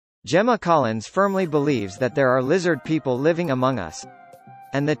Gemma Collins firmly believes that there are lizard people living among us.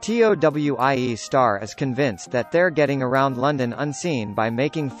 And the TOWIE star is convinced that they're getting around London unseen by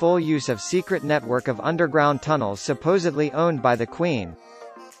making full use of secret network of underground tunnels supposedly owned by the Queen.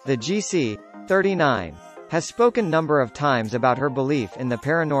 The GC, 39, has spoken number of times about her belief in the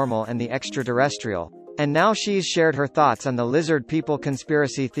paranormal and the extraterrestrial, and now she's shared her thoughts on the lizard people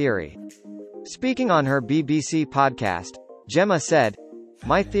conspiracy theory. Speaking on her BBC podcast, Gemma said,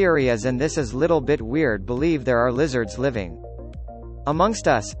 "My theory is, and this is little bit weird, believe there are lizards living amongst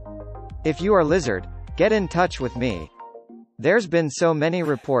us. If you are lizard, get in touch with me. There's been so many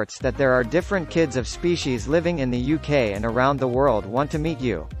reports that there are different kids of species living in the UK and around the world, want to meet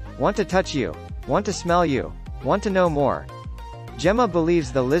you, want to touch you, want to smell you, want to know more." Gemma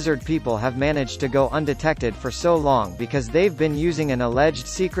believes the lizard people have managed to go undetected for so long because they've been using an alleged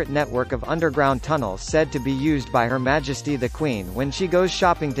secret network of underground tunnels said to be used by Her Majesty the Queen when she goes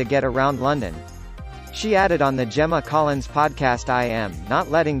shopping to get around London. She added on the Gemma Collins podcast, "I am not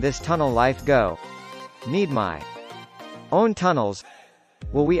letting this tunnel life go. Need my own tunnels.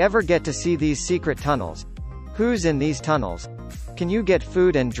 Will we ever get to see these secret tunnels? Who's in these tunnels? Can you get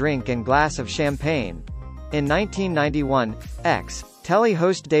food and drink and glass of champagne?" In 1991, telly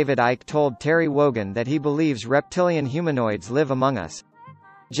host David Icke told Terry Wogan that he believes reptilian humanoids live among us.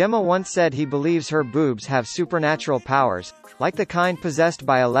 Gemma once said he believes her boobs have supernatural powers, like the kind possessed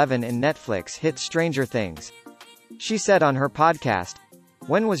by Eleven in Netflix hit Stranger Things. She said on her podcast,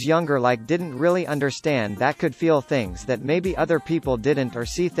 "When was younger, like didn't really understand that, could feel things that maybe other people didn't, or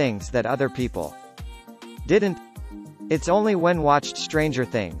see things that other people didn't. It's only when watched Stranger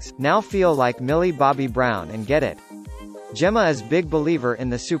Things, now feel like Millie Bobby Brown and get it." Gemma is big believer in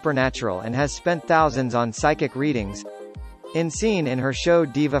the supernatural and has spent thousands on psychic readings. Seen in her show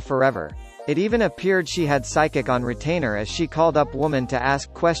Diva Forever. It even appeared she had psychic on retainer as she called up woman to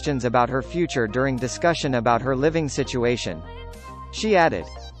ask questions about her future during discussion about her living situation. She added,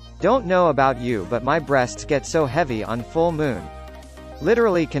 "Don't know about you, but my breasts get so heavy on full moon.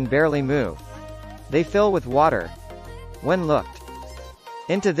 Literally can barely move. They fill with water. When looked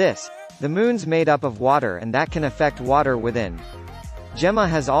into this, the moon's made up of water and that can affect water within." Gemma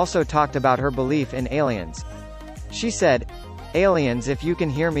has also talked about her belief in aliens. She said, "Aliens, if you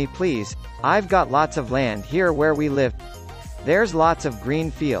can hear me please, I've got lots of land here where we live. There's lots of green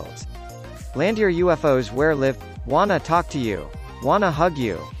fields. Land your UFOs where live, wanna talk to you, wanna hug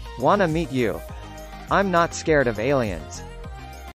you, wanna meet you. I'm not scared of aliens."